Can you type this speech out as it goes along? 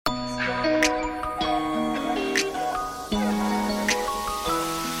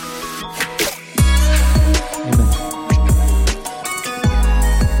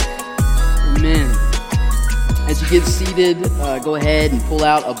get seated, go ahead and pull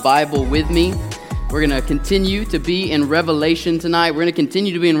out a Bible with me. We're going to continue to be in Revelation tonight. We're going to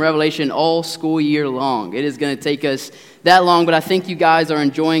continue to be in Revelation all school year long. It is going to take us that long, but I think you guys are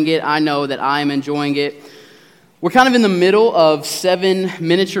enjoying it. I know that I am enjoying it. We're kind of in the middle of 7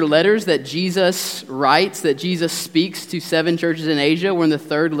 miniature letters that Jesus writes, that Jesus speaks to 7 churches in Asia. We're in the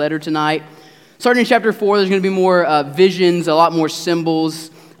 3rd letter tonight. Starting in chapter 4, there's going to be more visions, a lot more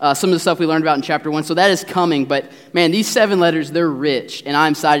symbols, some of the stuff we learned about in chapter 1. So that is coming. But man, these 7 letters, they're rich. And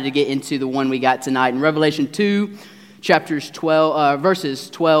I'm excited to get into the one we got tonight. In Revelation 2, verses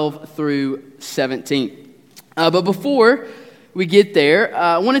 12 through 17. But before we get there,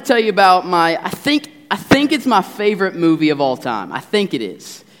 I want to tell you about I think it's my favorite movie of all time. I think it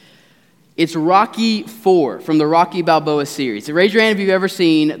is. It's Rocky IV from the Rocky Balboa series. So raise your hand if you've ever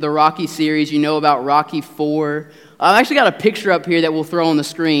seen the Rocky series. You know about Rocky IV. I've actually got a picture up here that we'll throw on the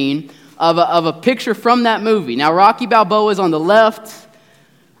screen of a picture from that movie. Now, Rocky Balboa is on the left.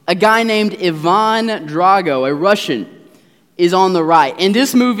 A guy named Ivan Drago, a Russian, is on the right. And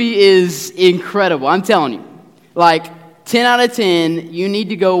this movie is incredible. I'm telling you. Like, 10 out of 10, you need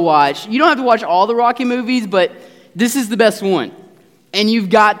to go watch. You don't have to watch all the Rocky movies, but this is the best one. And you've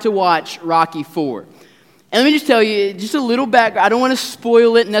got to watch Rocky IV. And let me just tell you, just a little back. I don't want to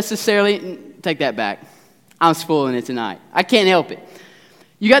spoil it necessarily. Take that back. I'm spoiling it tonight. I can't help it.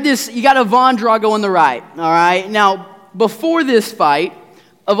 You got Ivan Drago on the right, all right? Now, before this fight,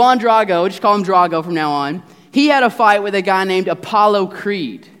 Ivan Drago, just call him Drago from now on, he had a fight with a guy named Apollo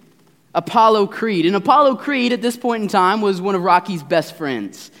Creed. Apollo Creed. And Apollo Creed, at this point in time, was one of Rocky's best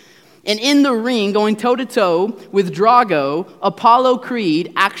friends. And in the ring, going toe-to-toe with Drago, Apollo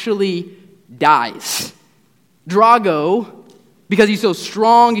Creed actually dies. Drago, because he's so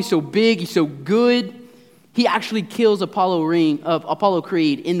strong, he's so big, he's so good, he actually kills Apollo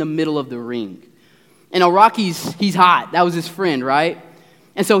Creed in the middle of the ring. And now he's hot. That was his friend, right?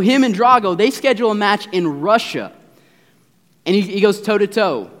 And so him and Drago, they schedule a match in Russia. And he goes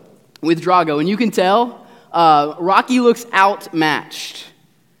toe-to-toe with Drago. And you can tell Rocky looks outmatched.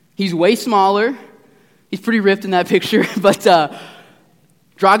 He's way smaller. He's pretty ripped in that picture. But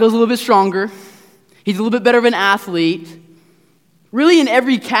Drago's a little bit stronger. He's a little bit better of an athlete. Really in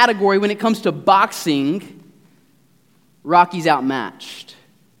every category when it comes to boxing, Rocky's outmatched.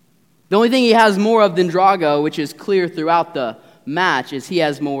 The only thing he has more of than Drago, which is clear throughout the match, is he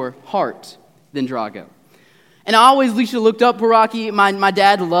has more heart than Drago. And I always used to look up for Rocky. My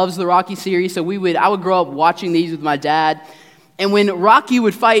dad loves the Rocky series, so I would grow up watching these with my dad. And when Rocky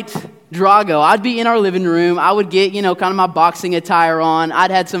would fight Drago, I'd be in our living room. I would get, kind of my boxing attire on.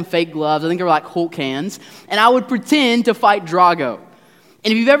 I'd had some fake gloves. I think they were like Hulk hands. And I would pretend to fight Drago.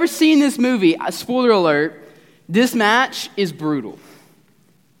 And if you've ever seen this movie, spoiler alert, this match is brutal.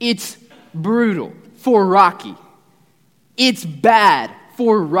 It's brutal for Rocky. It's bad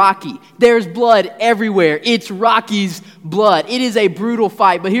for Rocky. There's blood everywhere. It's Rocky's blood. It is a brutal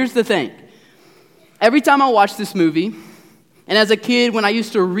fight. But here's the thing. Every time I watch this movie, and as a kid when I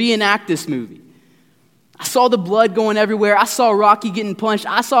used to reenact this movie, I saw the blood going everywhere. I saw Rocky getting punched.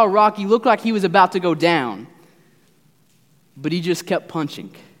 I saw Rocky look like he was about to go down. But he just kept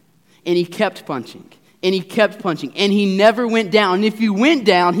punching. And he kept punching. And he kept punching. And he never went down. And if he went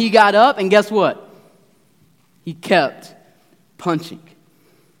down, he got up. And guess what? He kept punching.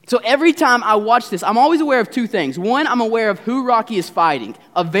 So every time I watch this, I'm always aware of 2 things. One, I'm aware of who Rocky is fighting.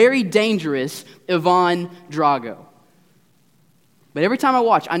 A very dangerous Ivan Drago. But every time I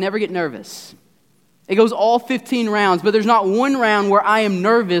watch, I never get nervous. It goes all 15 rounds. But there's not one round where I am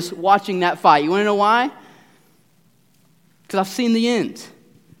nervous watching that fight. You want to know why? Because I've seen the end.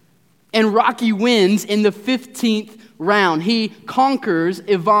 And Rocky wins in the 15th round. He conquers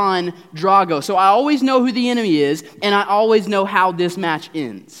Ivan Drago. So I always know who the enemy is, and I always know how this match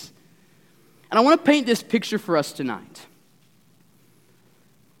ends. And I want to paint this picture for us tonight.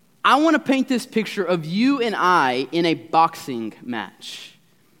 I want to paint this picture of you and I in a boxing match.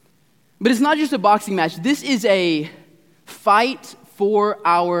 But it's not just a boxing match. This is a fight for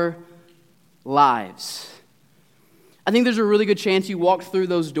our lives. I think there's a really good chance you walked through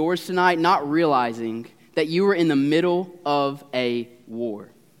those doors tonight not realizing that you were in the middle of a war.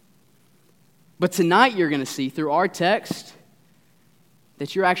 But tonight you're going to see through our text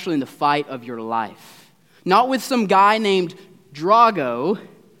that you're actually in the fight of your life. Not with some guy named Drago,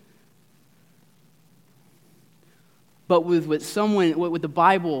 but with what the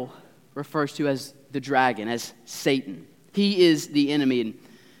Bible refers to as the dragon, as Satan. He is the enemy.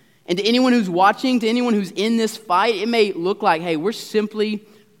 And to anyone who's watching, to anyone who's in this fight, it may look like, hey, we're simply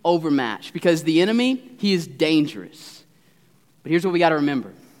overmatched because the enemy, he is dangerous. But here's what we got to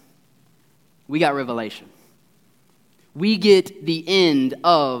remember. We got revelation. We get the end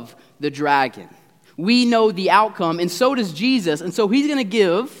of the dragon. We know the outcome, and so does Jesus. And so he's going to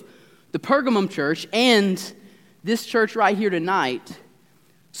give the Pergamum church and this church right here tonight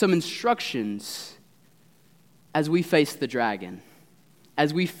some instructions as we face the dragon,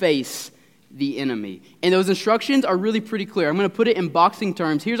 as we face the enemy. And those instructions are really pretty clear. I'm going to put it in boxing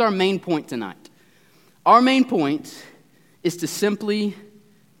terms. Here's our main point tonight. Our main point is to simply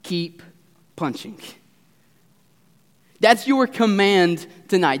keep punching. That's your command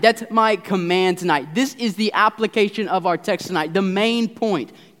tonight. That's my command tonight. This is the application of our text tonight. The main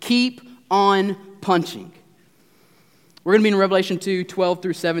point, keep on punching. We're going to be in Revelation 2, 12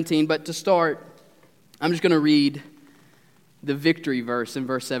 through 17, but to start, I'm just going to read the victory verse in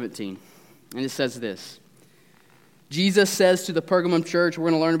verse 17. And it says this. Jesus says to the Pergamum church,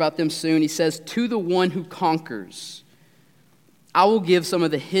 we're going to learn about them soon, he says, "To the one who conquers, I will give some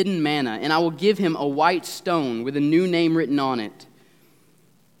of the hidden manna, and I will give him a white stone with a new name written on it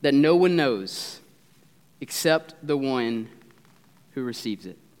that no one knows except the one who receives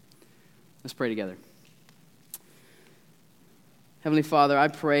it." Let's pray together. Heavenly Father, I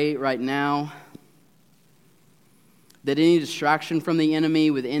pray right now that any distraction from the enemy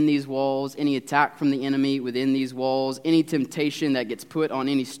within these walls, any attack from the enemy within these walls, any temptation that gets put on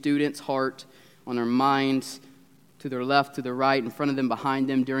any student's heart, on their minds, to their left, to their right, in front of them, behind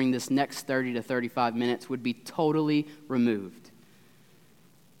them, during this next 30 to 35 minutes would be totally removed.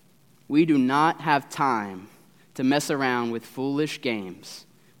 We do not have time to mess around with foolish games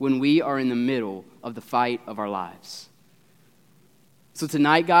when we are in the middle of the fight of our lives. So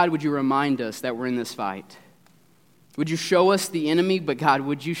tonight, God, would you remind us that we're in this fight? Would you show us the enemy, but God,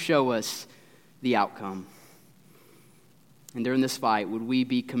 would you show us the outcome? And during this fight, would we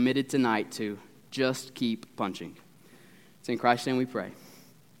be committed tonight to just keep punching? It's in Christ's name we pray.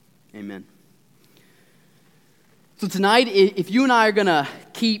 Amen. So tonight, if you and I are going to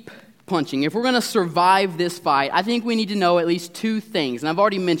keep punching, if we're going to survive this fight, I think we need to know at least two things, and I've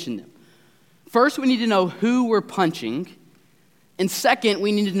already mentioned them. First, we need to know who we're punching, and second,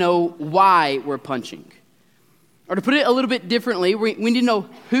 we need to know why we're punching. Or to put it a little bit differently, we need to know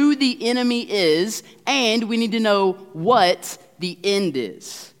who the enemy is, and we need to know what the end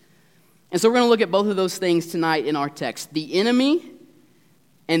is. And so we're going to look at both of those things tonight in our text, the enemy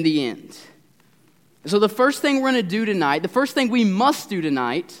and the end. So the first thing we're going to do tonight, the first thing we must do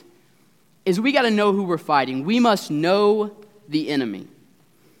tonight, is we got to know who we're fighting. We must know the enemy.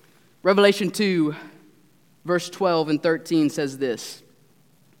 Revelation 2, verse 12 and 13 says this.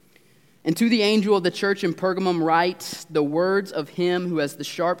 "And to the angel of the church in Pergamum write the words of him who has the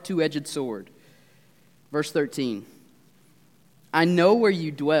sharp two-edged sword." Verse 13. "I know where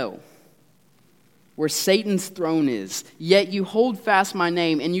you dwell, where Satan's throne is, yet you hold fast my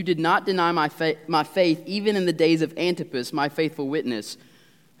name, and you did not deny my faith, even in the days of Antipas, my faithful witness,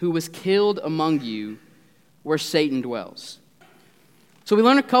 who was killed among you, where Satan dwells." So we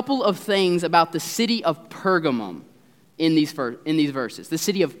learn a couple of things about the city of Pergamum in these verses, the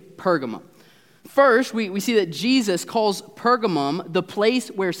city of Pergamum. First, we see that Jesus calls Pergamum the place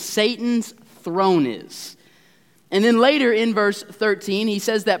where Satan's throne is. And then later in verse 13, he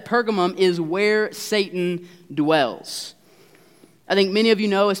says that Pergamum is where Satan dwells. I think many of you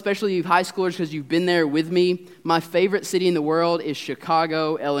know, especially you high schoolers because you've been there with me, my favorite city in the world is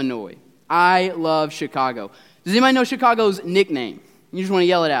Chicago, Illinois. I love Chicago. Does anybody know Chicago's nickname? You just want to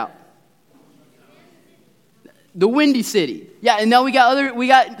yell it out. The Windy City. Yeah, and now we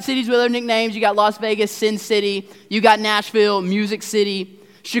got cities with other nicknames. You got Las Vegas, Sin City. You got Nashville, Music City.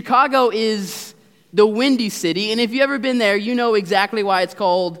 Chicago is the Windy City, and if you've ever been there, you know exactly why it's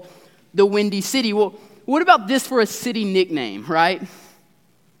called the Windy City. Well, what about this for a city nickname, right?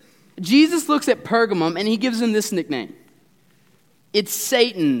 Jesus looks at Pergamum, and he gives them this nickname. It's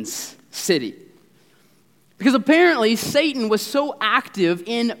Satan's city. Because apparently Satan was so active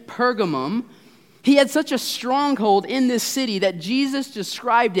in Pergamum, he had such a stronghold in this city that Jesus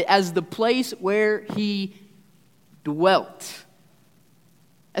described it as the place where he dwelt.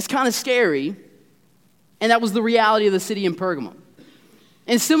 That's kind of scary, and that was the reality of the city in Pergamum.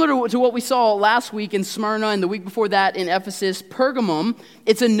 And similar to what we saw last week in Smyrna and the week before that in Ephesus, Pergamum,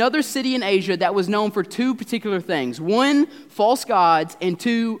 it's another city in Asia that was known for two particular things. One, false gods, and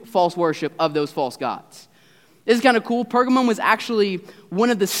two, false worship of those false gods. This is kind of cool. Pergamum was actually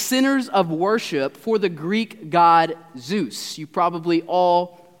one of the centers of worship for the Greek god Zeus. You probably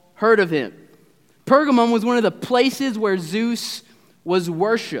all heard of him. Pergamum was one of the places where Zeus was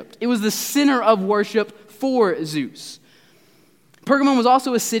worshipped. It was the center of worship for Zeus. Pergamum was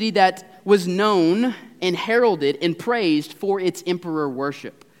also a city that was known and heralded and praised for its emperor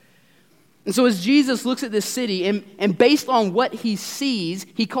worship. And so as Jesus looks at this city, and based on what he sees,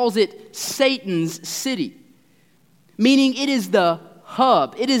 he calls it Satan's city, meaning it is the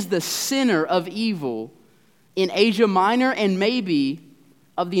hub, it is the center of evil in Asia Minor and maybe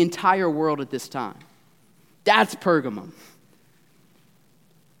of the entire world at this time. That's Pergamum.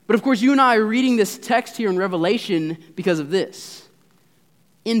 But of course, you and I are reading this text here in Revelation because of this.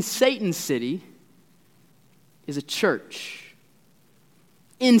 In Satan's city is a church.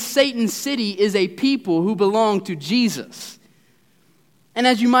 In Satan's city is a people who belong to Jesus. And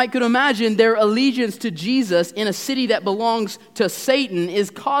as you might could imagine, their allegiance to Jesus in a city that belongs to Satan is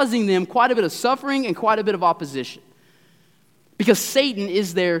causing them quite a bit of suffering and quite a bit of opposition. Because Satan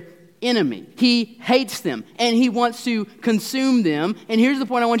is their enemy. He hates them and he wants to consume them. And here's the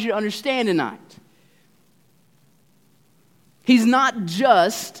point I want you to understand tonight. He's not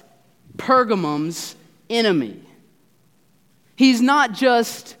just Pergamum's enemy. He's not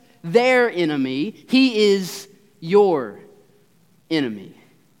just their enemy. He is your enemy.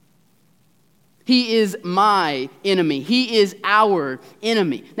 He is my enemy. He is our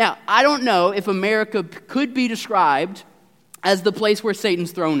enemy. Now, I don't know if America could be described as the place where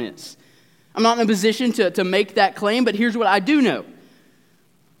Satan's throne is. I'm not in a position to make that claim, but here's what I do know.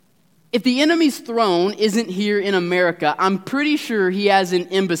 If the enemy's throne isn't here in America, I'm pretty sure he has an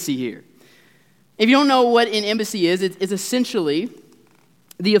embassy here. If you don't know what an embassy is, it's essentially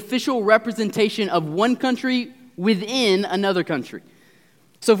the official representation of one country within another country.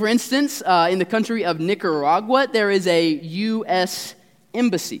 So for instance, in the country of Nicaragua, there is a U.S.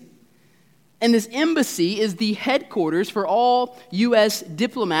 embassy. And this embassy is the headquarters for all U.S.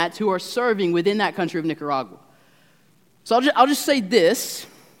 diplomats who are serving within that country of Nicaragua. So I'll just say this.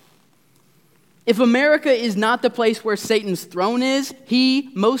 If America is not the place where Satan's throne is, he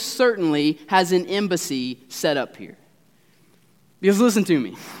most certainly has an embassy set up here. Because listen to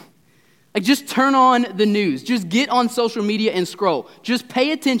me. Like, just turn on the news. Just get on social media and scroll. Just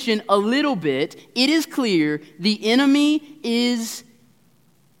pay attention a little bit. It is clear the enemy is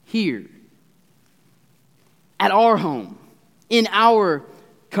here. At our home. In our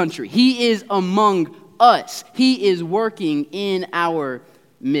country. He is among us. He is working in our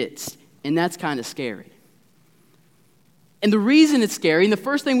midst. And that's kind of scary. And the reason it's scary, and the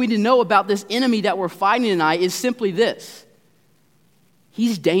first thing we need to know about this enemy that we're fighting tonight is simply this.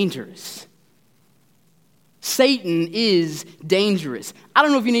 He's dangerous. Satan is dangerous. I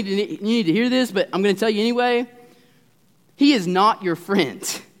don't know if you need to hear this, but I'm going to tell you anyway. He is not your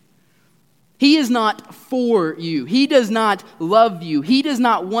friend. He is not for you. He does not love you. He does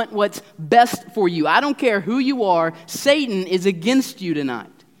not want what's best for you. I don't care who you are. Satan is against you tonight.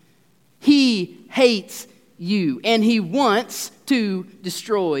 He hates you, and he wants to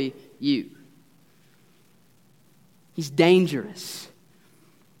destroy you. He's dangerous.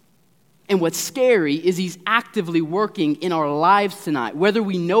 And what's scary is he's actively working in our lives tonight. Whether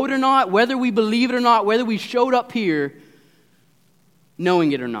we know it or not, whether we believe it or not, whether we showed up here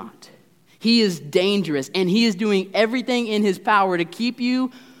knowing it or not. He is dangerous, and he is doing everything in his power to keep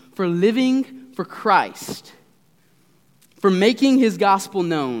you from living for Christ, for making his gospel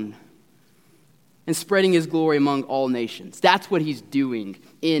known, and spreading his glory among all nations. That's what he's doing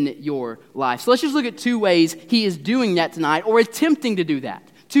in your life. So let's just look at two ways he is doing that tonight, or attempting to do that.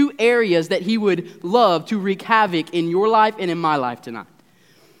 Two areas that he would love to wreak havoc in your life and in my life tonight.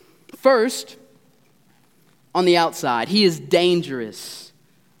 First, on the outside, he is dangerous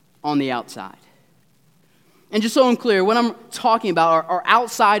on the outside. And just so I'm clear, what I'm talking about are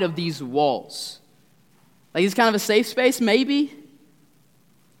outside of these walls. Like, it's kind of a safe space, maybe.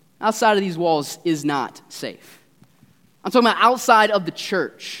 Outside of these walls is not safe. I'm talking about outside of the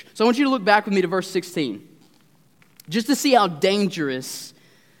church. So I want you to look back with me to verse 16. Just to see how dangerous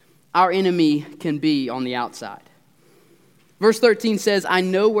our enemy can be on the outside. Verse 13 says, I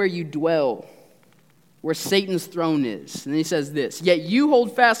know where you dwell, where Satan's throne is. And then he says this, yet you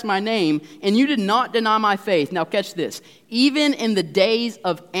hold fast my name, and you did not deny my faith. Now catch this. Even in the days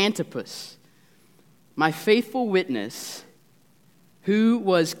of Antipas, my faithful witness, who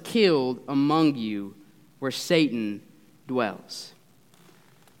was killed among you where Satan dwells.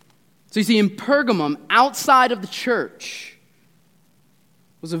 So you see, in Pergamum, outside of the church,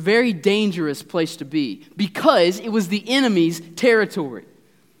 was a very dangerous place to be because it was the enemy's territory.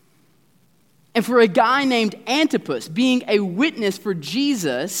 And for a guy named Antipas, being a witness for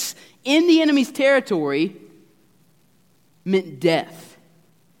Jesus in the enemy's territory meant death.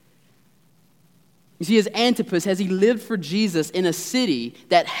 You see, as Antipas, as he lived for Jesus in a city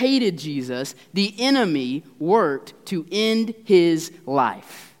that hated Jesus, the enemy worked to end his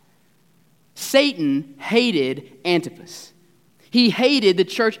life. Satan hated Antipas. He hated the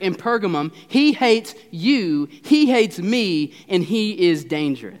church in Pergamum. He hates you. He hates me, and he is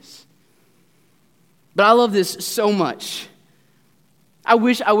dangerous. But I love this so much. I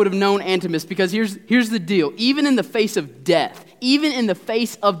wish I would have known Antipas, because here's the deal. Even in the face of death, even in the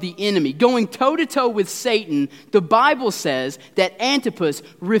face of the enemy, going toe-to-toe with Satan, the Bible says that Antipas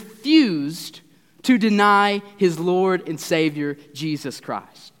refused to deny his Lord and Savior, Jesus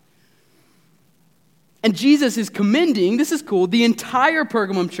Christ. And Jesus is commending, this is cool, the entire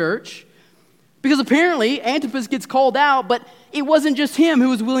Pergamum church, because apparently Antipas gets called out, but it wasn't just him who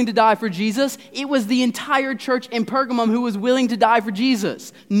was willing to die for Jesus. It was the entire church in Pergamum who was willing to die for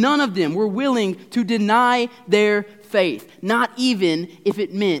Jesus. None of them were willing to deny their faith, not even if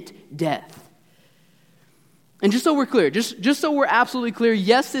it meant death. And just so we're clear, just so we're absolutely clear,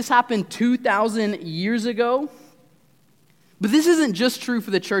 yes, this happened 2,000 years ago, but this isn't just true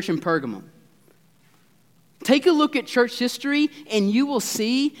for the church in Pergamum. Take a look at church history, and you will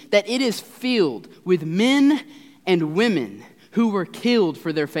see that it is filled with men and women who were killed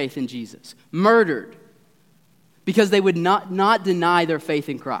for their faith in Jesus, murdered because they would not deny their faith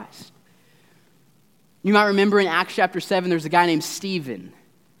in Christ. You might remember in Acts chapter 7, there's a guy named Stephen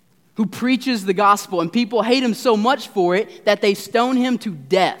who preaches the gospel, and people hate him so much for it that they stone him to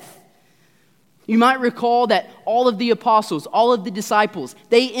death. You might recall that all of the apostles, all of the disciples,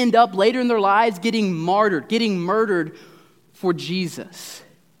 they end up later in their lives getting martyred, getting murdered for Jesus.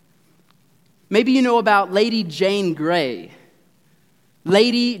 Maybe you know about Lady Jane Grey.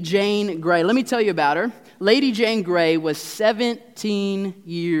 Lady Jane Grey. Let me tell you about her. Lady Jane Grey was 17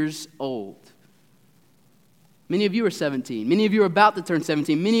 years old. Many of you are 17. Many of you are about to turn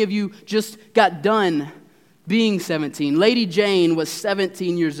 17. Many of you just got done being 17. Lady Jane was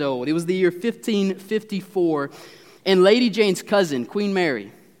 17 years old. It was the year 1554. And Lady Jane's cousin, Queen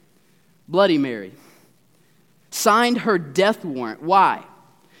Mary, Bloody Mary, signed her death warrant. Why?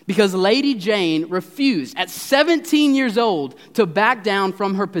 Because Lady Jane refused at 17 years old to back down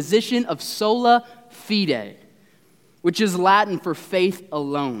from her position of sola fide, which is Latin for faith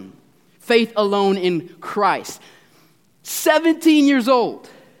alone. Faith alone in Christ. 17 years old,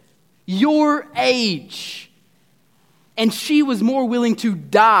 your age. And she was more willing to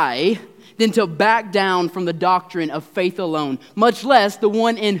die than to back down from the doctrine of faith alone, much less the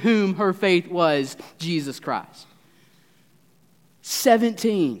one in whom her faith was, Jesus Christ.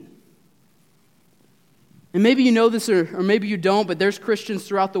 17. And maybe you know this or maybe you don't, but there's Christians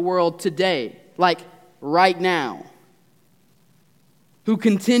throughout the world today, like right now, who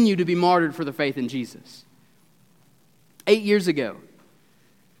continue to be martyred for their faith in Jesus. 8 years ago,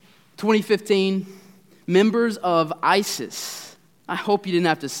 2015, members of ISIS, I hope you didn't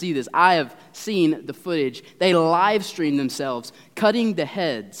have to see this. I have seen the footage. They live streamed themselves cutting the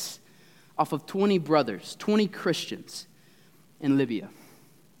heads off of 20 brothers, 20 Christians in Libya.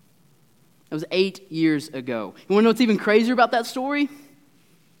 That was 8 years ago. You want to know what's even crazier about that story?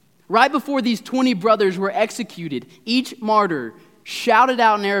 Right before these 20 brothers were executed, each martyr shouted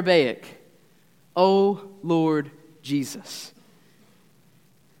out in Aramaic, "O Lord Jesus."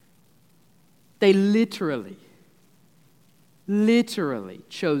 They literally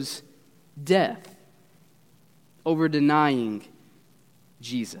chose death over denying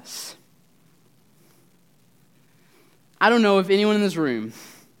Jesus. I don't know if anyone in this room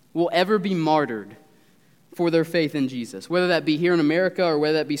will ever be martyred for their faith in Jesus, whether that be here in America or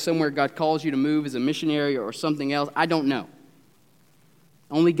whether that be somewhere God calls you to move as a missionary or something else. I don't know.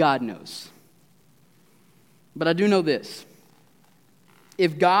 Only God knows. But I do know this.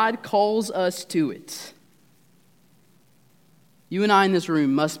 If God calls us to it, you and I in this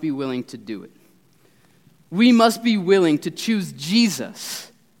room must be willing to do it. We must be willing to choose Jesus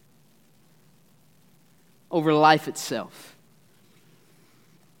over life itself.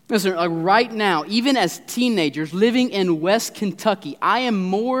 Listen, like right now, even as teenagers living in West Kentucky, I am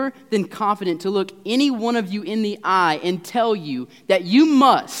more than confident to look any one of you in the eye and tell you that you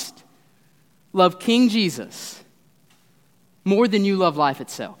must love King Jesus more than you love life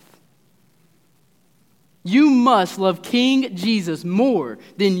itself. You must love King Jesus more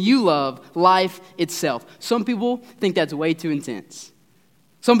than you love life itself. Some people think that's way too intense.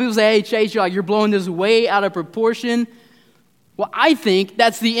 Some people say, "Hey, Chase, you're blowing this way out of proportion." Well, I think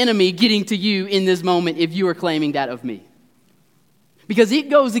that's the enemy getting to you in this moment if you are claiming that of me. Because it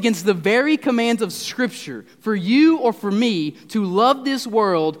goes against the very commands of Scripture for you or for me to love this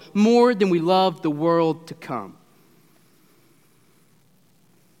world more than we love the world to come.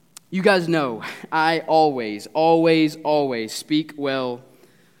 You guys know I always speak well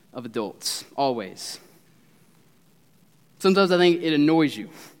of adults. Always. Sometimes I think it annoys you.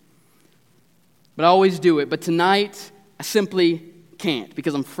 But I always do it. But tonight, I simply can't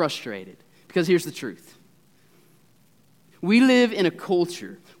because I'm frustrated. Because here's the truth. We live in a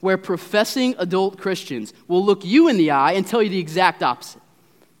culture where professing adult Christians will look you in the eye and tell you the exact opposite.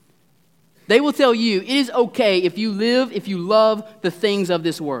 They will tell you it is okay if you love the things of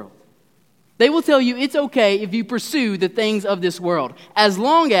this world. They will tell you it's okay if you pursue the things of this world, as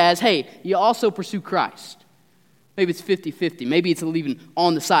long as, hey, you also pursue Christ. Maybe it's 50-50. Maybe it's even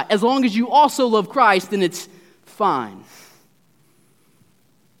on the side. As long as you also love Christ, then it's fine.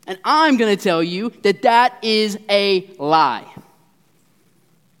 And I'm going to tell you that that is a lie.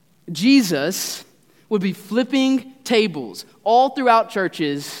 Jesus would be flipping tables all throughout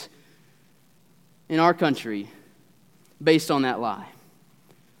churches in our country based on that lie.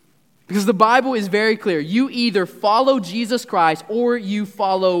 Because the Bible is very clear. You either follow Jesus Christ or you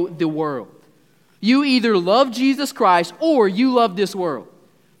follow the world. You either love Jesus Christ or you love this world.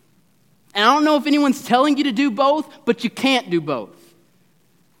 And I don't know if anyone's telling you to do both, but you can't do both.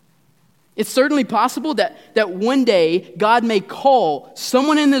 It's certainly possible that one day God may call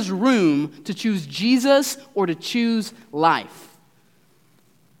someone in this room to choose Jesus or to choose life.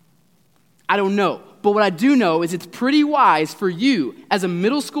 I don't know. But what I do know is it's pretty wise for you as a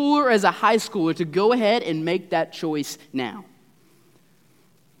middle schooler or as a high schooler to go ahead and make that choice now.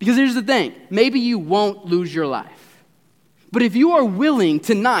 Because here's the thing. Maybe you won't lose your life. But if you are willing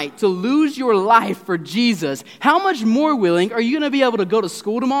tonight to lose your life for Jesus, how much more willing are you going to be able to go to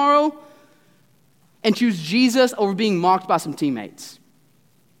school tomorrow and choose Jesus over being mocked by some teammates?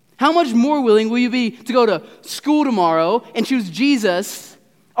 How much more willing will you be to go to school tomorrow and choose Jesus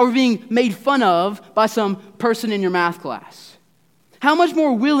over being made fun of by some person in your math class? How much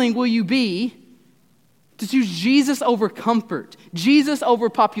more willing will you be to choose Jesus over comfort, Jesus over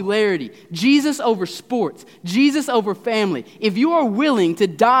popularity, Jesus over sports, Jesus over family? If you are willing to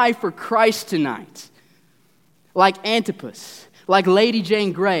die for Christ tonight, like Antipas, like Lady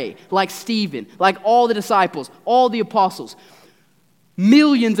Jane Grey, like Stephen, like all the disciples, all the apostles,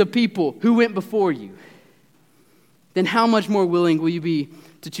 millions of people who went before you, then how much more willing will you be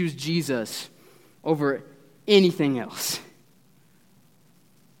to choose Jesus over anything else?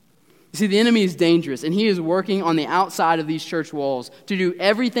 You see, the enemy is dangerous, and he is working on the outside of these church walls to do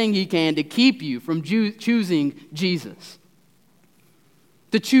everything he can to keep you from choosing Jesus.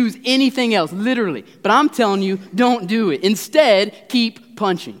 To choose anything else, literally. But I'm telling you, don't do it. Instead, keep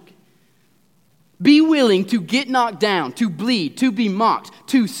punching. Be willing to get knocked down, to bleed, to be mocked,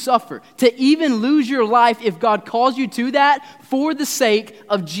 to suffer, to even lose your life if God calls you to that for the sake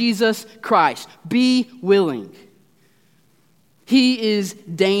of Jesus Christ. Be willing. He is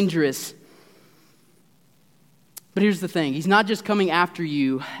dangerous. But here's the thing. He's not just coming after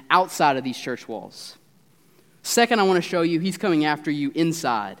you outside of these church walls. Second, I want to show you he's coming after you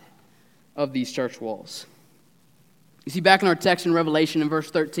inside of these church walls. You see, back in our text in Revelation in verse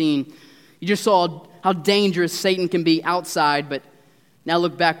 13, you just saw how dangerous Satan can be outside, but now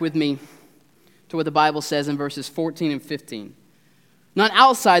look back with me to what the Bible says in verses 14 and 15. Not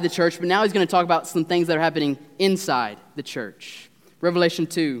outside the church, but now he's going to talk about some things that are happening inside the church. Revelation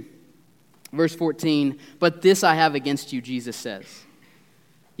 2, verse 14, "But this I have against you," Jesus says.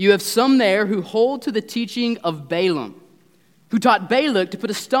 "You have some there who hold to the teaching of Balaam, who taught Balak to put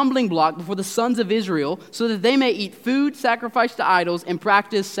a stumbling block before the sons of Israel so that they may eat food sacrificed to idols and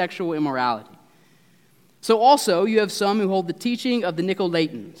practice sexual immorality. So also you have some who hold the teaching of the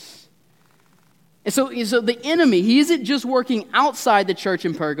Nicolaitans." And so the enemy, he isn't just working outside the church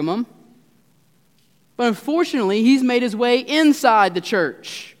in Pergamum, but unfortunately he's made his way inside the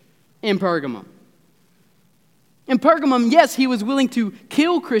church in Pergamum. In Pergamum, yes, he was willing to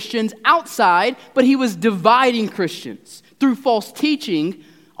kill Christians outside, but he was dividing Christians through false teaching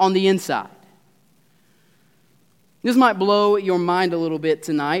on the inside. This might blow your mind a little bit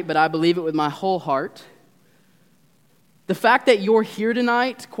tonight, but I believe it with my whole heart. The fact that you're here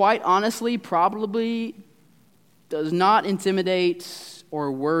tonight, quite honestly, probably does not intimidate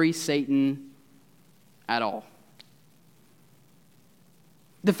or worry Satan at all.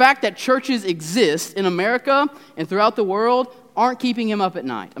 The fact that churches exist in America and throughout the world aren't keeping him up at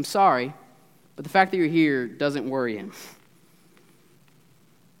night. I'm sorry, but the fact that you're here doesn't worry him.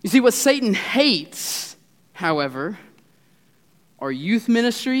 You see, what Satan hates, however, are youth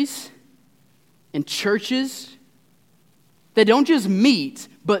ministries and churches that don't just meet,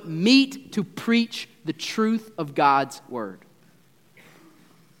 but meet to preach the truth of God's word.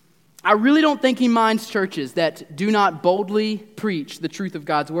 I really don't think he minds churches that do not boldly preach the truth of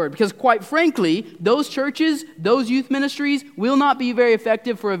God's word, because quite frankly, those churches, those youth ministries will not be very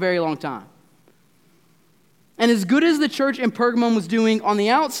effective for a very long time. And as good as the church in Pergamum was doing on the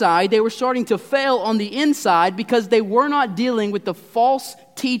outside, they were starting to fail on the inside because they were not dealing with the false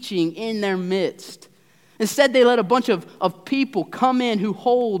teaching in their midst. Instead, they let a bunch of people come in who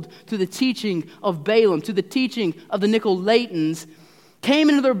hold to the teaching of Balaam, to the teaching of the Nicolaitans, came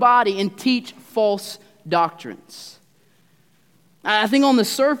into their body and teach false doctrines. I think on the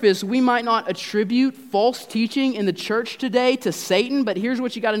surface, we might not attribute false teaching in the church today to Satan, but here's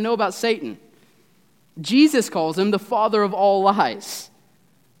what you got to know about Satan. Jesus calls him the father of all lies.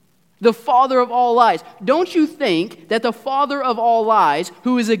 The father of all lies. Don't you think that the father of all lies,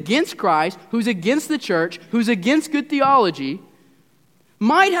 who is against Christ, who's against the church, who's against good theology,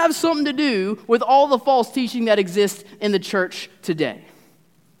 might have something to do with all the false teaching that exists in the church today?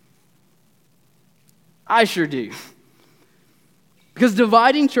 I sure do. Because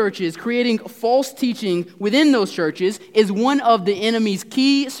dividing churches, creating false teaching within those churches is one of the enemy's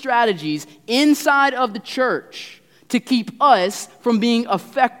key strategies inside of the church to keep us from being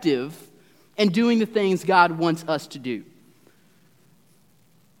effective and doing the things God wants us to do.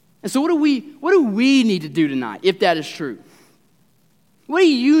 And so what do we need to do tonight if that is true? What do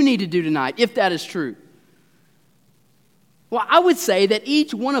you need to do tonight if that is true? Well, I would say that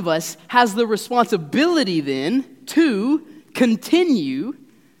each one of us has the responsibility then to continue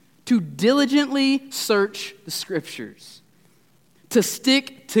to diligently search the Scriptures, to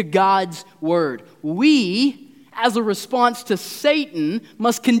stick to God's Word. We, as a response to Satan,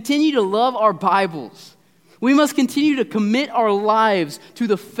 must continue to love our Bibles. We must continue to commit our lives to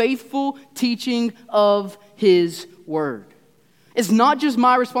the faithful teaching of His Word. It's not just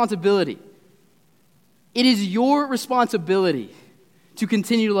my responsibility. It is your responsibility to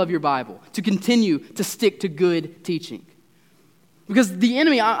continue to love your Bible, to continue to stick to good teaching. Because the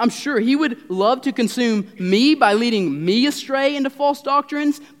enemy, I'm sure, he would love to consume me by leading me astray into false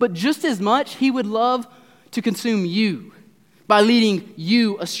doctrines, but just as much, he would love to consume you by leading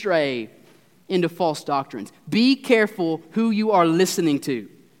you astray into false doctrines. Be careful who you are listening to.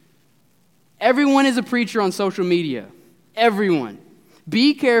 Everyone is a preacher on social media. Everyone.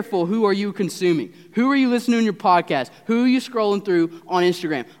 Be careful who are you consuming. Who are you listening to in your podcast? Who are you scrolling through on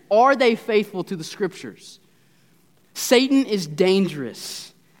Instagram? Are they faithful to the Scriptures? Satan is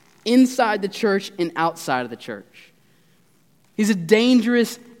dangerous inside the church and outside of the church. He's a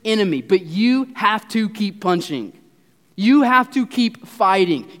dangerous enemy, but you have to keep punching. You have to keep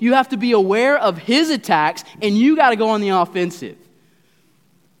fighting. You have to be aware of his attacks, and you got to go on the offensive.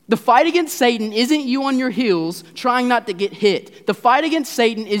 The fight against Satan isn't you on your heels trying not to get hit. The fight against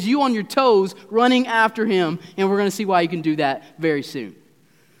Satan is you on your toes running after him, and we're going to see why you can do that very soon.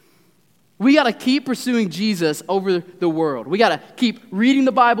 We got to keep pursuing Jesus over the world. We got to keep reading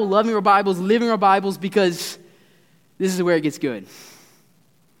the Bible, loving our Bibles, living our Bibles, because this is where it gets good.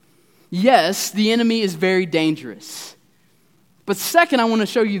 Yes, the enemy is very dangerous. But second, I want to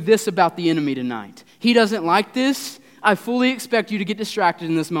show you this about the enemy tonight. He doesn't like this. I fully expect you to get distracted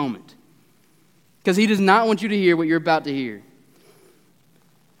in this moment, because he does not want you to hear what you're about to hear.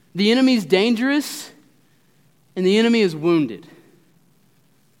 The enemy is dangerous, and the enemy is wounded.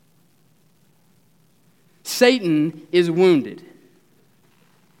 Satan is wounded.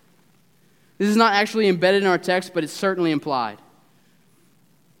 This is not actually embedded in our text, but it's certainly implied.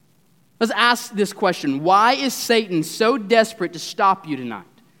 Let's ask this question. Why is Satan so desperate to stop you tonight?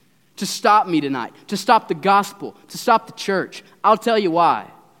 To stop me tonight? To stop the gospel? To stop the church? I'll tell you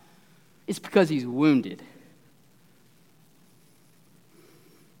why. It's because he's wounded.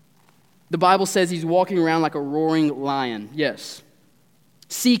 The Bible says he's walking around like a roaring lion. Yes.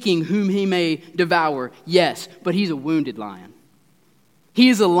 Seeking whom he may devour. Yes, but he's a wounded lion. He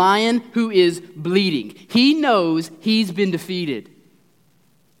is a lion who is bleeding. He knows he's been defeated.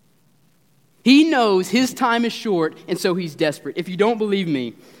 He knows his time is short, and so he's desperate. If you don't believe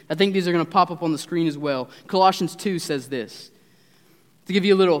me, I think these are going to pop up on the screen as well. Colossians 2 says this. To give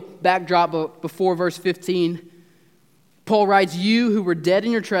you a little backdrop before verse 15, Paul writes, "You who were dead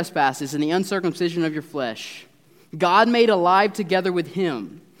in your trespasses and the uncircumcision of your flesh, God made alive together with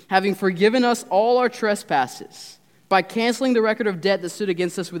him, having forgiven us all our trespasses, by canceling the record of debt that stood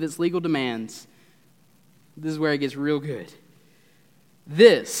against us with its legal demands." This is where it gets real good.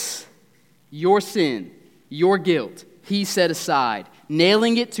 "This, your sin, your guilt, he set aside,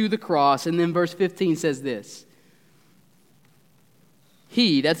 nailing it to the cross." And then verse 15 says this.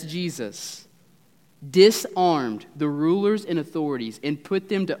 "He," that's Jesus, "disarmed the rulers and authorities and put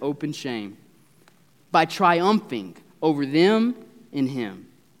them to open shame by triumphing over them in him."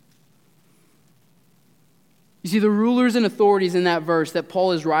 You see, the rulers and authorities in that verse that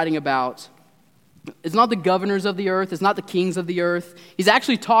Paul is writing about, it's not the governors of the earth, it's not the kings of the earth. He's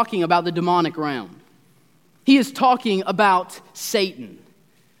actually talking about the demonic realm. He is talking about Satan.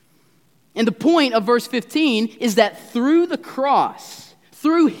 And the point of verse 15 is that through the cross,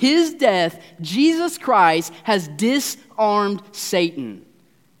 through his death, Jesus Christ has disarmed Satan.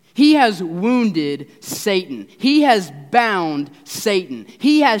 He has wounded Satan. He has bound Satan.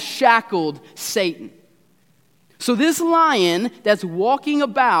 He has shackled Satan. So this lion that's walking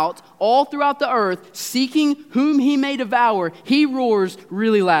about all throughout the earth, seeking whom he may devour, he roars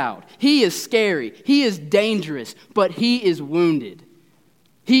really loud. He is scary. He is dangerous, but he is wounded.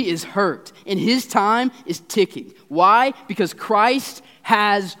 He is hurt, and his time is ticking. Why? Because Christ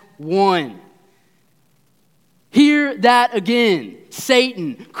has won. Hear that again.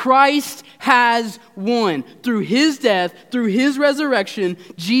 Satan, Christ has won. Through his death, through his resurrection,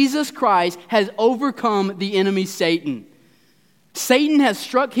 Jesus Christ has overcome the enemy Satan. Satan has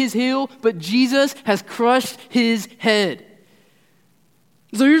struck his heel, but Jesus has crushed his head.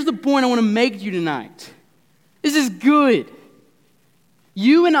 So here's the point I want to make to you tonight. This is good.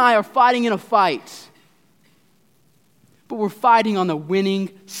 You and I are fighting in a fight, but we're fighting on the winning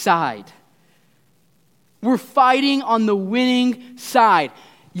side. We're fighting on the winning side.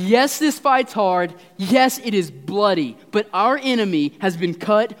 Yes, this fight's hard. Yes, it is bloody. But our enemy has been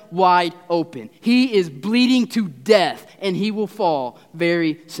cut wide open. He is bleeding to death, and he will fall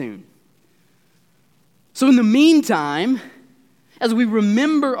very soon. So in the meantime, as we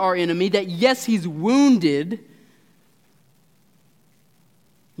remember our enemy, that yes, he's wounded,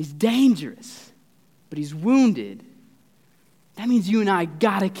 he's dangerous, but he's wounded, that means you and I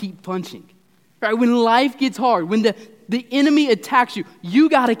gotta keep punching. Right? When life gets hard, when the enemy attacks you, you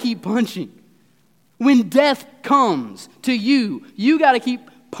got to keep punching. When death comes to you, you got to keep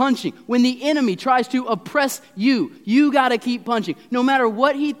punching. When the enemy tries to oppress you, you got to keep punching. No matter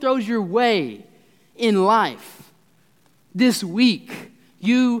what he throws your way in life, this week,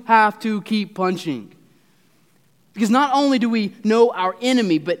 you have to keep punching. Because not only do we know our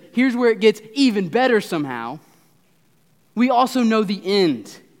enemy, but here's where it gets even better somehow. We also know the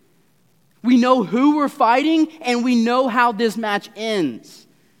end. We know who we're fighting, and we know how this match ends.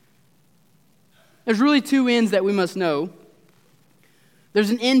 There's really two ends that we must know. There's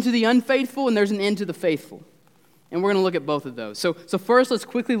an end to the unfaithful, and there's an end to the faithful. And we're going to look at both of those. So first, let's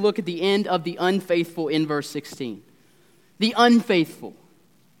quickly look at the end of the unfaithful in verse 16. The unfaithful.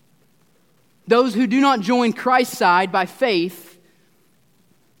 Those who do not join Christ's side by faith,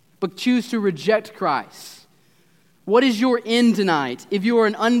 but choose to reject Christ. What is your end tonight if you are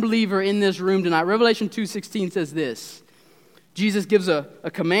an unbeliever in this room tonight? Revelation 2:16 says this. Jesus gives a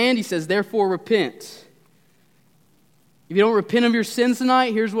command. He says, therefore repent. If you don't repent of your sins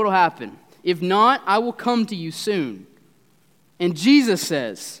tonight, here's what will happen. If not, I will come to you soon. And Jesus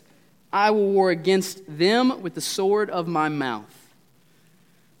says, I will war against them with the sword of my mouth.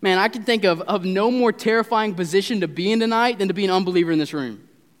 Man, I can think of no more terrifying position to be in tonight than to be an unbeliever in this room.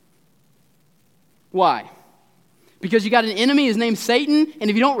 Why? Because you got an enemy, his name's Satan, and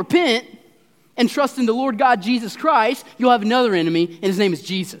if you don't repent and trust in the Lord God Jesus Christ, you'll have another enemy, and his name is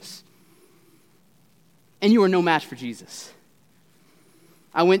Jesus. And you are no match for Jesus.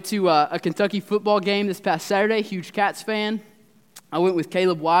 I went to a Kentucky football game this past Saturday, huge Cats fan. I went with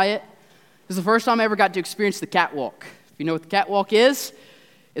Caleb Wyatt. This is the first time I ever got to experience the catwalk. If you know what the catwalk is,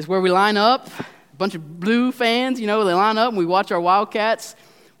 it's where we line up, a bunch of blue fans, they line up, and we watch our Wildcats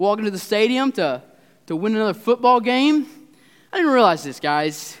walk into the stadium to win another football game. I didn't realize this,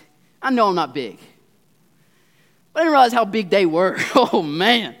 guys. I know I'm not big. But I didn't realize how big they were. Oh,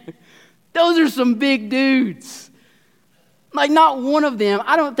 man. Those are some big dudes. Like, not one of them,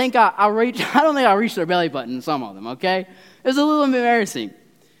 I don't think I reached their belly button, some of them, okay? It was a little embarrassing.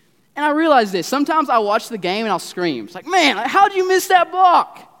 And I realized this. Sometimes I watch the game and I'll scream. It's like, man, how did you miss that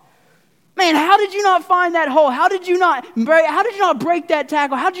block? Man, how did you not find that hole? How did you not break that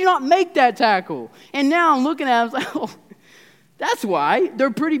tackle? How did you not make that tackle? And now I'm looking at it, I was like, oh, that's why. They're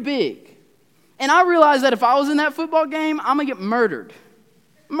pretty big. And I realized that if I was in that football game, I'm going to get murdered.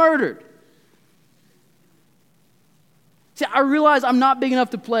 Murdered. See, I realize I'm not big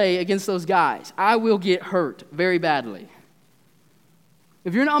enough to play against those guys. I will get hurt very badly.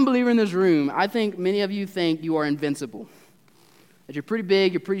 If you're an unbeliever in this room, I think many of you think you are invincible. That you're pretty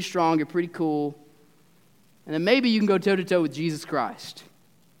big, you're pretty strong, you're pretty cool, and then maybe you can go toe-to-toe with Jesus Christ.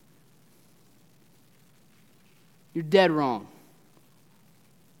 You're dead wrong.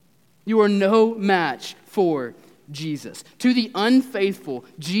 You are no match for Jesus. To the unfaithful,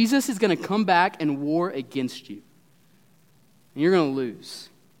 Jesus is going to come back and war against you. And you're going to lose.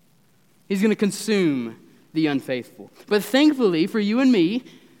 He's going to consume the unfaithful. But thankfully, for you and me,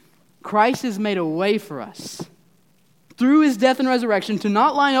 Christ has made a way for us through his death and resurrection to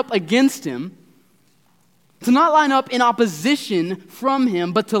not line up against him, To not line up in opposition from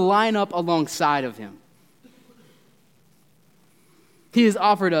him, but to line up alongside of him. He has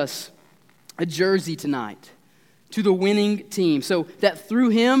offered us a jersey tonight to the winning team so that through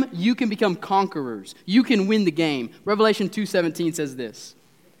him you can become conquerors. You can win the game. Revelation 2:17 says this.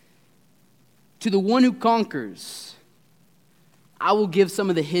 To the one who conquers, I will give some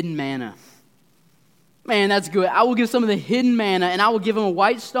of the hidden manna. Man, that's good. I will give some of the hidden manna, and I will give him a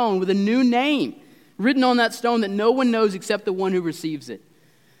white stone with a new name written on that stone that no one knows except the one who receives it.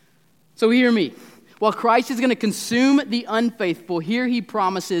 So hear me. While Christ is going to consume the unfaithful, here he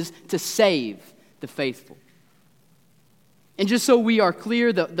promises to save the faithful. And just so we are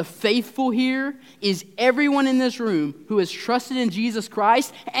clear, the faithful here is everyone in this room who has trusted in Jesus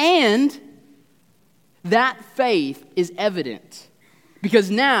Christ, and that faith is evident.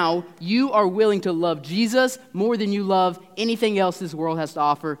 Because now you are willing to love Jesus more than you love anything else this world has to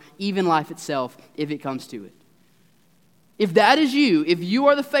offer, even life itself, if it comes to it. If that is you, if you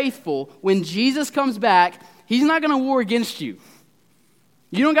are the faithful, when Jesus comes back, he's not going to war against you.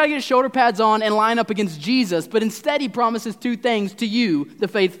 You don't got to get shoulder pads on and line up against Jesus, but instead he promises two things to you, the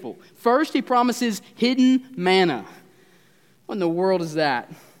faithful. First, he promises hidden manna. What in the world is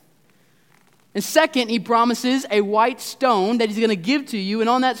that? And second, he promises a white stone that he's going to give to you, and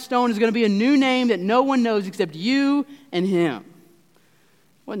on that stone is going to be a new name that no one knows except you and him.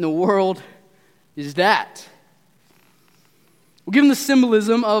 What in the world is that? Well, given the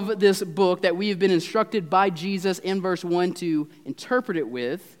symbolism of this book that we have been instructed by Jesus in verse 1 to interpret it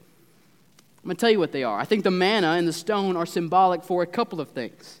with, I'm going to tell you what they are. I think the manna and the stone are symbolic for a couple of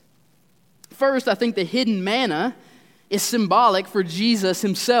things. First, I think the hidden manna is symbolic for Jesus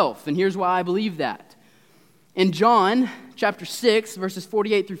himself, and here's why I believe that. In John chapter 6, verses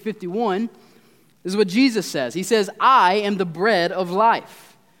 48 through 51, this is what Jesus says. He says, I am the bread of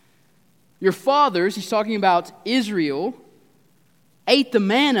life. Your fathers, he's talking about Israel, ate the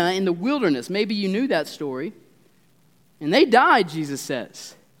manna in the wilderness. Maybe you knew that story. And they died, Jesus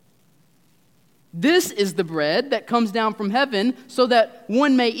says. This is the bread that comes down from heaven so that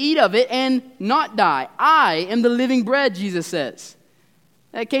one may eat of it and not die. I am the living bread, Jesus says.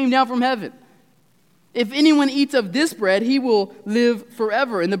 That came down from heaven. If anyone eats of this bread, he will live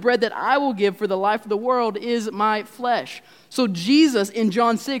forever. And the bread that I will give for the life of the world is my flesh. So Jesus in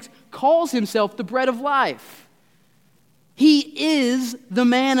John 6 calls himself the bread of life. He is the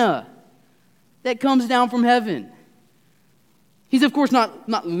manna that comes down from heaven. He's, of course,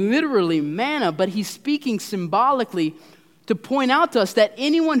 not literally manna, but he's speaking symbolically to point out to us that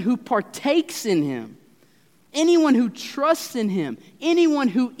anyone who partakes in him, anyone who trusts in him, anyone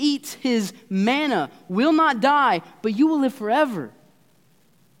who eats his manna will not die, but you will live forever.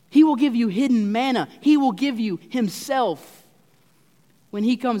 He will give you hidden manna. He will give you himself when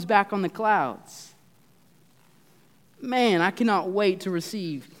he comes back on the clouds. Man, I cannot wait to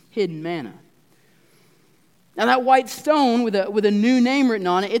receive hidden manna. Now that white stone with a new name written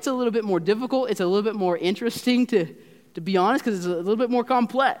on it, it's a little bit more difficult. It's a little bit more interesting to be honest, because it's a little bit more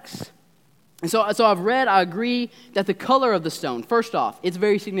complex. And so I agree that the color of the stone, first off, it's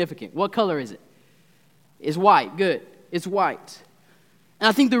very significant. What color is it? It's white. Good. It's white. And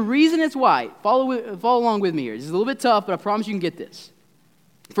I think the reason it's white, follow along with me here. This is a little bit tough, but I promise you can get this.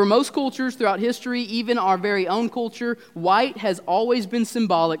 For most cultures throughout history, even our very own culture, white has always been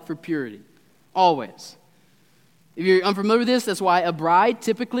symbolic for purity. Always. If you're unfamiliar with this, that's why a bride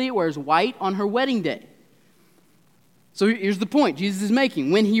typically wears white on her wedding day. So here's the point Jesus is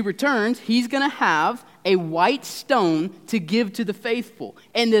making. When he returns, he's going to have a white stone to give to the faithful.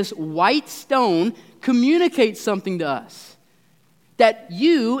 And this white stone communicates something to us. That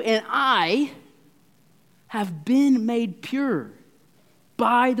you and I have been made pure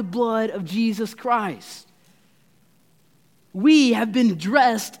by the blood of Jesus Christ. We have been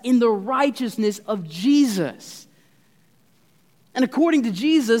dressed in the righteousness of Jesus. And according to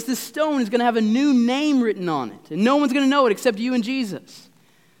Jesus, this stone is going to have a new name written on it. And no one's going to know it except you and Jesus.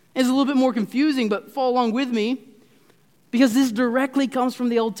 It's a little bit more confusing, but follow along with me, because this directly comes from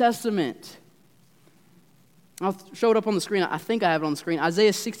the Old Testament. I'll show it up on the screen. I think I have it on the screen.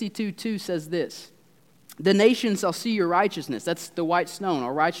 Isaiah 62:2 says this. The nations shall see your righteousness. That's the white stone,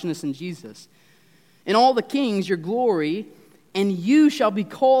 our righteousness in Jesus. And all the kings your glory, and you shall be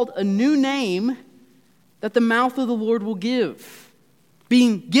called a new name that the mouth of the Lord will give.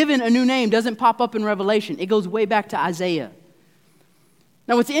 Being given a new name doesn't pop up in Revelation. It goes way back to Isaiah.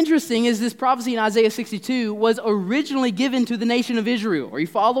 Now what's interesting is this prophecy in Isaiah 62 was originally given to the nation of Israel. Are you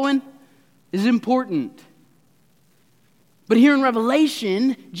following? This is important. But here in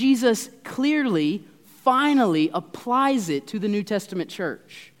Revelation, Jesus clearly, finally applies it to the New Testament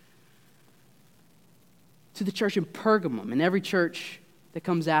church. to the church in Pergamum and every church that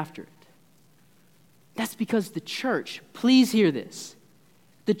comes after it. That's because the church, please hear this,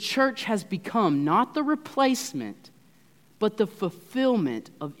 the church has become not the replacement, but the fulfillment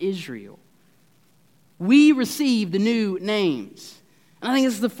of Israel. We receive the new names. And I think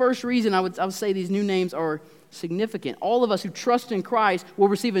this is the first reason I would say these new names are significant. All of us who trust in Christ will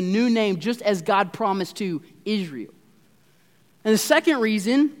receive a new name just as God promised to Israel. And the second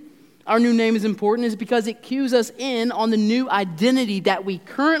reason our new name is important is because it cues us in on the new identity that we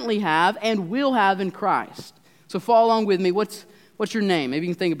currently have and will have in Christ. So follow along with me. What's your name? Maybe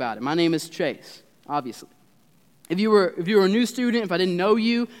you can think about it. My name is Chase, obviously. If you were a new student, if I didn't know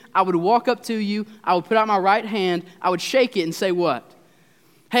you, I would walk up to you, I would put out my right hand, I would shake it and say what?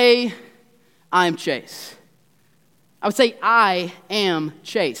 Hey, I'm Chase. I would say, I am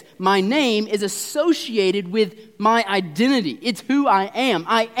Chase. My name is associated with my identity. It's who I am.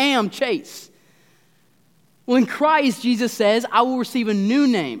 I am Chase. Well, in Christ, Jesus says, I will receive a new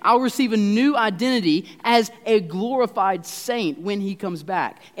name. I will receive a new identity as a glorified saint when he comes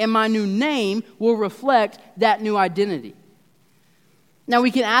back. And my new name will reflect that new identity. Now, we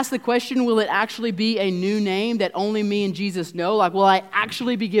can ask the question, will it actually be a new name that only me and Jesus know? Like, will I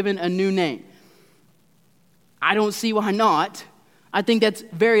actually be given a new name? I don't see why not. I think that's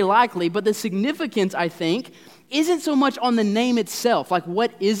very likely. But the significance, I think, isn't so much on the name itself. Like,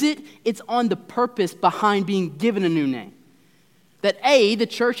 what is it? It's on the purpose behind being given a new name. That A, the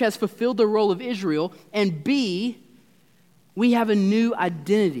church has fulfilled the role of Israel, and B, we have a new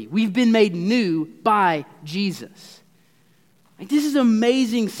identity. We've been made new by Jesus. Like, this is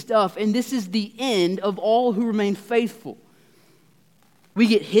amazing stuff, and this is the end of all who remain faithful. We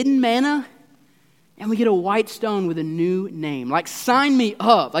get hidden manna, and we get a white stone with a new name. Like, sign me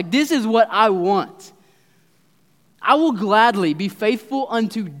up. Like, this is what I want. I will gladly be faithful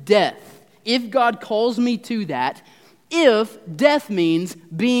unto death if God calls me to that, if death means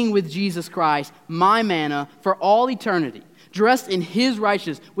being with Jesus Christ, my manna, for all eternity, dressed in his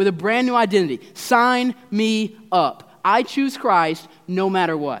righteousness with a brand new identity. Sign me up. I choose Christ no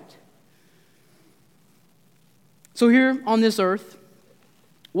matter what. So here on this earth,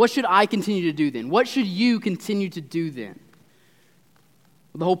 what should I continue to do then? What should you continue to do then?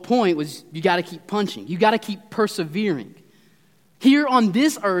 Well, the whole point was you got to keep punching. You got to keep persevering. Here on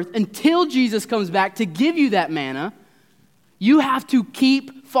this earth, until Jesus comes back to give you that manna, you have to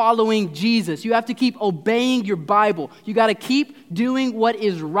keep following Jesus. You have to keep obeying your Bible. You got to keep doing what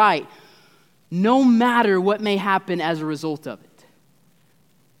is right, no matter what may happen as a result of it.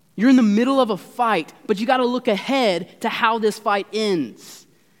 You're in the middle of a fight, but you got to look ahead to how this fight ends.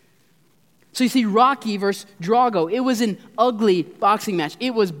 So you see, Rocky versus Drago, it was an ugly boxing match.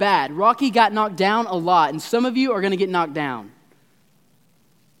 It was bad. Rocky got knocked down a lot, and some of you are going to get knocked down.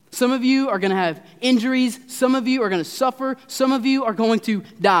 Some of you are going to have injuries. Some of you are going to suffer. Some of you are going to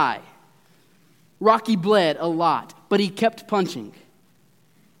die. Rocky bled a lot, but he kept punching.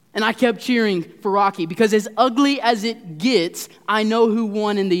 And I kept cheering for Rocky because as ugly as it gets, I know who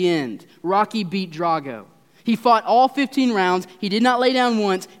won in the end. Rocky beat Drago. He fought all 15 rounds, he did not lay down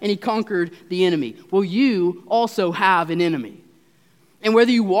once, and he conquered the enemy. Well, you also have an enemy. And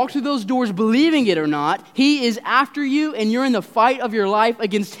whether you walk through those doors believing it or not, he is after you, and you're in the fight of your life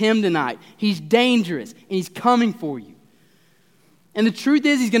against him tonight. He's dangerous, and he's coming for you. And the truth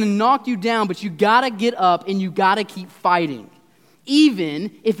is, he's going to knock you down, but you got to get up, and you got to keep fighting,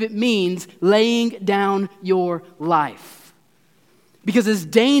 even if it means laying down your life. Because as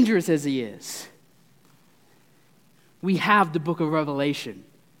dangerous as he is, we have the book of Revelation.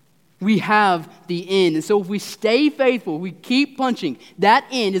 We have the end. And so if we stay faithful, we keep punching, that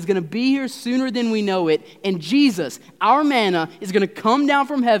end is going to be here sooner than we know it. And Jesus, our manna, is going to come down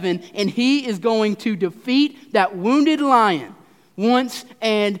from heaven, and he is going to defeat that wounded lion once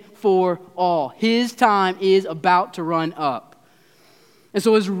and for all. His time is about to run up. And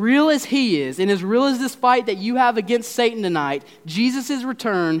so as real as he is, and as real as this fight that you have against Satan tonight, Jesus'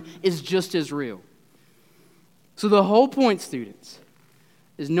 return is just as real. So the whole point, students,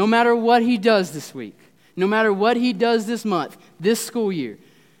 is no matter what he does this week, no matter what he does this month, this school year,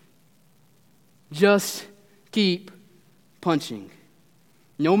 just keep punching.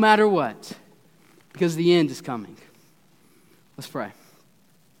 No matter what, because the end is coming. Let's pray.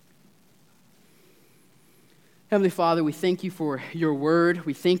 Heavenly Father, we thank you for your word.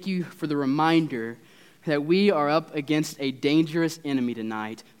 We thank you for the reminder that we are up against a dangerous enemy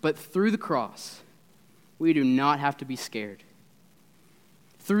tonight, but through the cross, we do not have to be scared.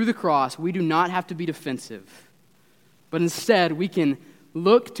 Through the cross, we do not have to be defensive, but instead we can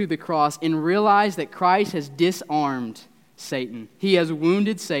look to the cross and realize that Christ has disarmed Satan. He has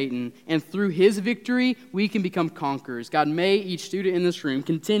wounded Satan, and through his victory, we can become conquerors. God, may each student in this room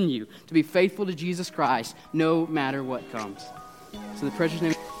continue to be faithful to Jesus Christ no matter what comes. So the precious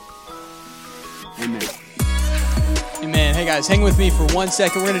name, amen. Amen. Hey guys, hang with me for 1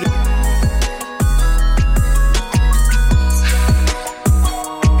 second. We're going to do